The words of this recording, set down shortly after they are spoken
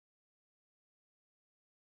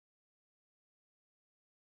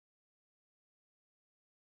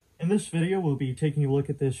In this video, we'll be taking a look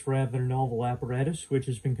at this rather novel apparatus, which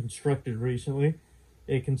has been constructed recently.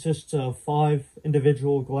 It consists of 5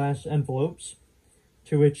 individual glass envelopes,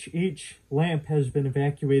 to which each lamp has been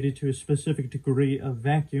evacuated to a specific degree of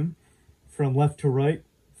vacuum, from left to right,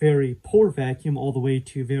 very poor vacuum, all the way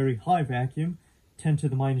to very high vacuum, 10 to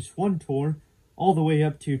the minus 1 torr, all the way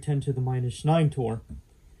up to 10 to the minus 9 torr.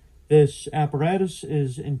 This apparatus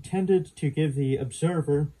is intended to give the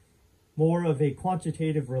observer more of a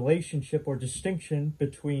quantitative relationship or distinction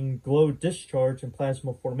between glow discharge and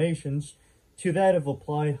plasma formations to that of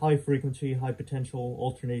applied high-frequency, high-potential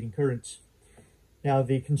alternating currents. Now,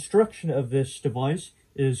 the construction of this device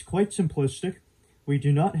is quite simplistic. We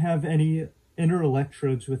do not have any inner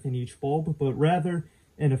electrodes within each bulb, but rather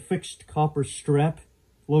an affixed copper strap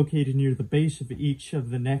located near the base of each of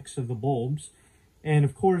the necks of the bulbs. And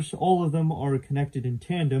of course, all of them are connected in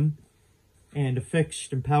tandem and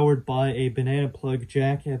affixed and powered by a banana plug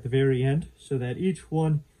jack at the very end, so that each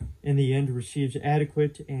one in the end receives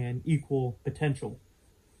adequate and equal potential.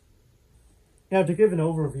 Now, to give an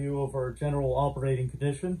overview of our general operating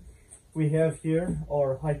condition, we have here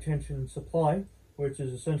our high tension supply, which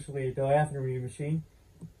is essentially a diathermy machine,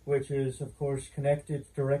 which is of course connected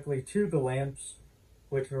directly to the lamps,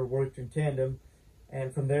 which are worked in tandem,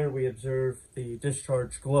 and from there we observe the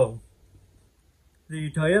discharge glow. The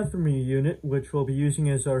diathermy unit, which we'll be using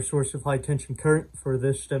as our source of high tension current for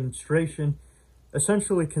this demonstration,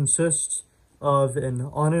 essentially consists of an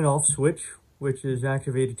on and off switch, which is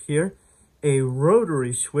activated here, a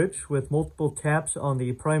rotary switch with multiple taps on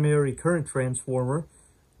the primary current transformer,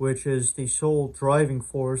 which is the sole driving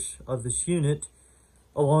force of this unit,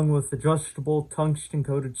 along with adjustable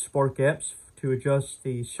tungsten-coated spark gaps to adjust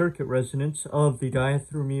the circuit resonance of the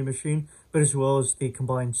diathermy machine, but as well as the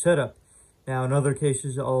combined setup. Now, in other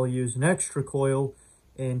cases, I'll use an extra coil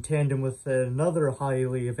in tandem with another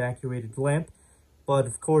highly evacuated lamp, but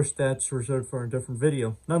of course that's reserved for a different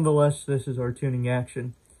video. Nonetheless, this is our tuning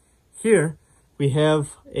action. Here, we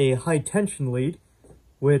have a high tension lead,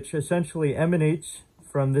 which essentially emanates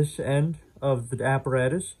from this end of the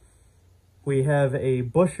apparatus. We have a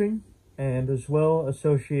bushing and as well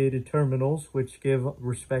associated terminals, which give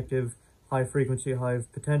respective high frequency, high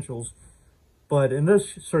potentials. But in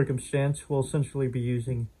this circumstance, we'll essentially be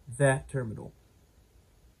using that terminal.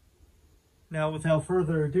 Now, without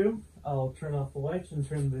further ado, I'll turn off the lights and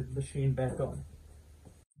turn the machine back on.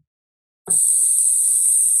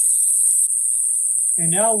 And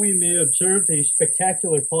now we may observe the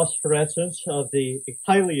spectacular phosphorescence of the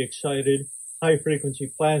highly excited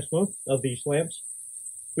high-frequency plasma of these lamps.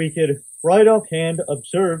 We could right offhand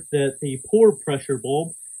observe that the poor pressure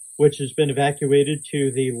bulb, which has been evacuated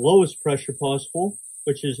to the lowest pressure possible,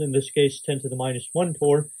 which is in this case 10 to the minus 1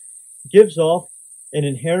 torr, gives off an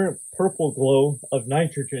inherent purple glow of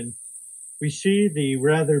nitrogen. We see the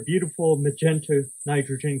rather beautiful magenta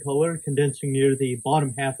nitrogen color condensing near the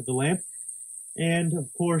bottom half of the lamp, and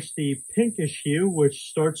of course the pinkish hue which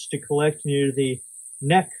starts to collect near the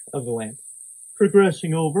neck of the lamp.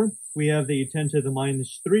 Progressing over, we have the 10 to the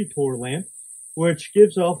minus 3 torr lamp, which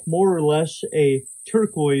gives off more or less a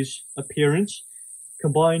turquoise appearance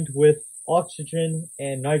combined with oxygen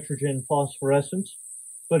and nitrogen phosphorescence.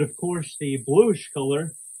 But of course the bluish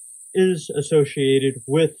color is associated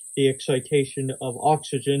with the excitation of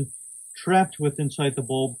oxygen trapped within inside the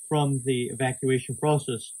bulb from the evacuation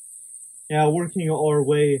process. Now, working our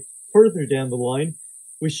way further down the line,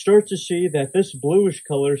 we start to see that this bluish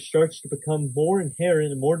color starts to become more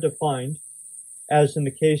inherent and more defined, as in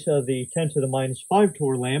the case of the 10 to the minus 5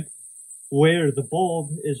 torr lamp, where the bulb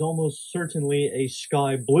is almost certainly a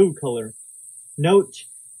sky blue color. Note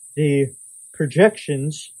the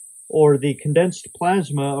projections, or the condensed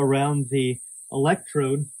plasma around the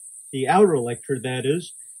electrode, the outer electrode that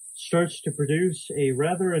is, starts to produce a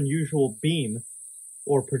rather unusual beam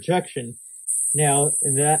or projection. Now,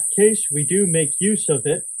 in that case, we do make use of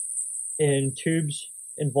it in tubes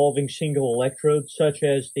involving single electrodes, such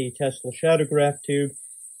as the Tesla shadowgraph tube,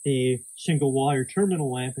 the single wire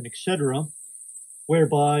terminal lamp, and etc.,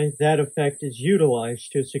 whereby that effect is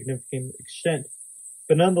utilized to a significant extent.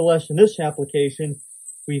 But nonetheless, in this application,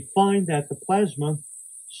 we find that the plasma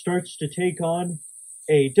starts to take on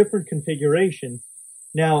a different configuration.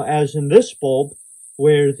 Now, as in this bulb,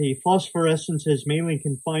 where the phosphorescence is mainly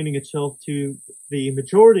confining itself to the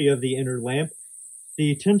majority of the inner lamp,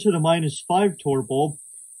 the 10 to the minus 5 torr bulb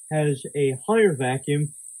has a higher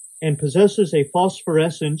vacuum and possesses a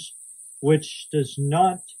phosphorescence which does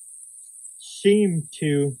not seem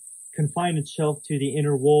to confine itself to the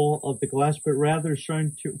inner wall of the glass, but rather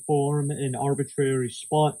trying to form an arbitrary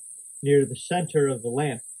spot near the center of the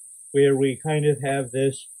lamp, where we kind of have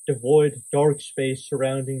this devoid dark space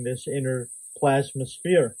surrounding this inner plasma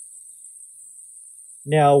sphere.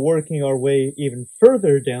 Now, working our way even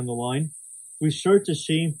further down the line, we start to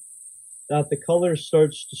see that the color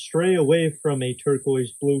starts to stray away from a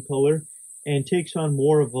turquoise blue color and takes on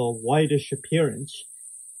more of a whitish appearance.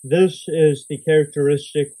 This is the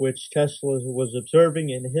characteristic which Tesla was observing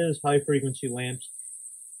in his high-frequency lamps,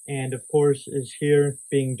 and of course is here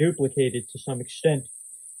being duplicated to some extent.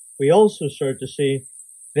 We also start to see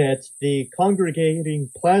that the congregating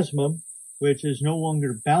plasma, which is no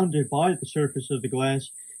longer bounded by the surface of the glass,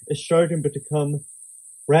 is starting to become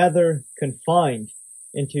rather confined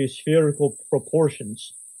into spherical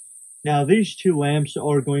proportions. Now, these two lamps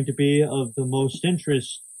are going to be of the most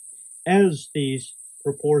interest as these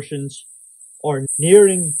proportions are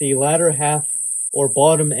nearing the latter half or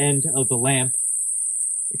bottom end of the lamp,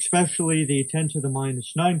 especially the 10 to the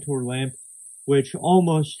minus 9 torr lamp, which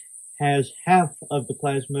almost has half of the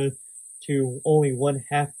plasma to only one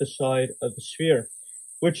half the side of the sphere,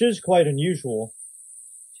 which is quite unusual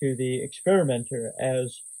to the experimenter,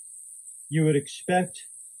 as you would expect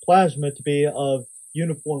plasma to be of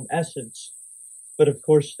uniform essence, but of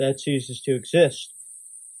course that ceases to exist.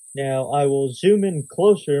 Now I will zoom in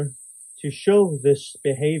closer to show this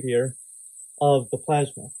behavior of the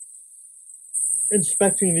plasma.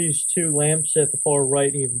 Inspecting these two lamps at the far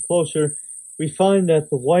right even closer, we find that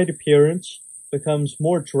the white appearance becomes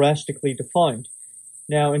more drastically defined.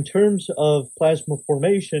 Now, in terms of plasma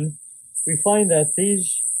formation, we find that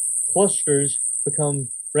these clusters become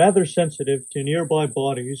rather sensitive to nearby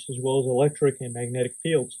bodies as well as electric and magnetic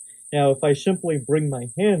fields. Now, if I simply bring my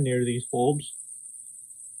hand near these bulbs,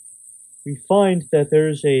 we find that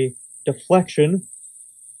there's a deflection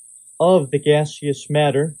of the gaseous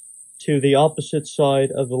matter to the opposite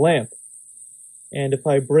side of the lamp. And if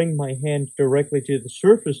I bring my hand directly to the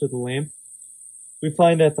surface of the lamp, we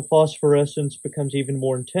find that the phosphorescence becomes even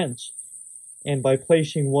more intense. And by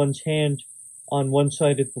placing one's hand on one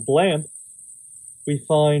side of the lamp, we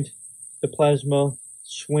find the plasma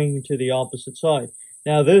swing to the opposite side.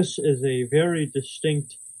 Now, this is a very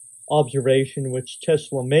distinct observation which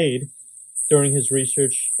Tesla made during his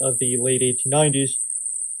research of the late 1890s,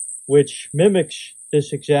 which mimics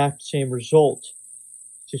this exact same result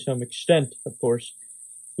to some extent, of course.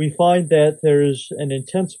 We find that there is an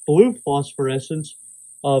intense blue phosphorescence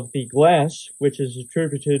of the glass, which is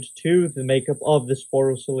attributed to the makeup of this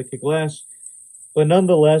borosilicate glass, but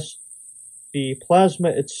nonetheless, the plasma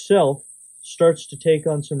itself starts to take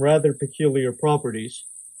on some rather peculiar properties.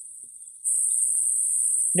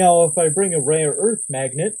 Now, if I bring a rare earth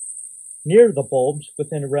magnet near the bulbs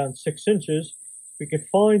within around 6 inches, we could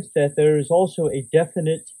find that there is also a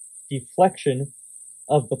definite deflection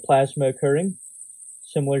of the plasma occurring,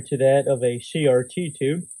 similar to that of a CRT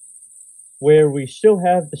tube, where we still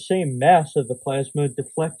have the same mass of the plasma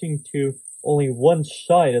deflecting to only one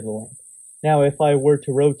side of the lamp. Now, if I were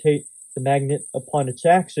to rotate the magnet upon its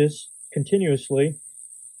axis continuously,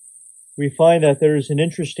 we find that there is an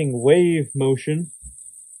interesting wave motion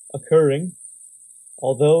occurring,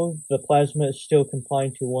 although the plasma is still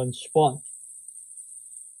confined to one spot.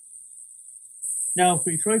 Now, if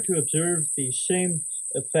we try to observe the same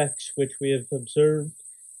effects which we have observed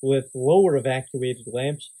with lower evacuated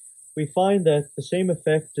lamps, we find that the same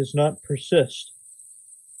effect does not persist.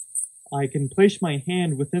 I can place my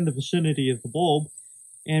hand within the vicinity of the bulb,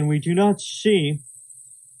 and we do not see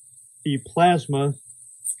the plasma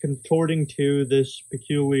contorting to this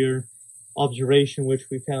peculiar observation which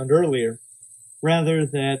we found earlier. Rather,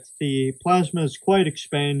 that the plasma is quite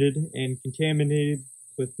expanded and contaminated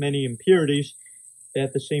with many impurities,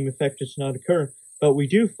 that the same effect does not occur. But we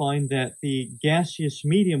do find that the gaseous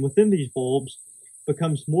medium within these bulbs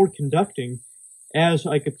becomes more conducting, as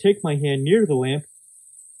I could take my hand near the lamp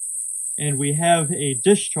and we have a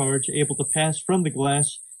discharge able to pass from the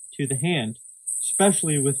glass to the hand,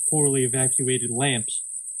 especially with poorly evacuated lamps.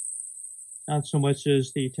 Not so much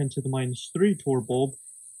as the 10 to the minus 3 torr bulb,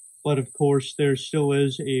 but of course there still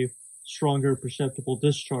is a stronger perceptible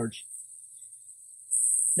discharge.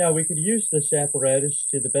 Now, we could use this apparatus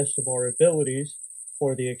to the best of our abilities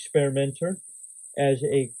for the experimenter as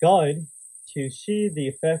a guide to see the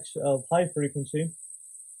effects of high frequency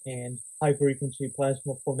and high frequency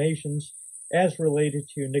plasma formations as related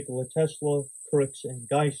to Nikola Tesla, Crookes, and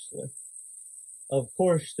Geissler. Of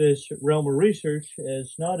course, this realm of research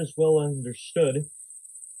is not as well understood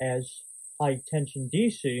as high tension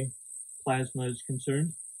DC plasma is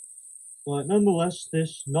concerned, but nonetheless,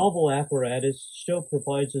 this novel apparatus still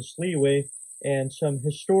provides us leeway and some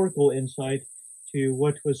historical insight to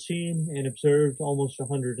what was seen and observed almost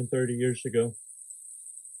 130 years ago.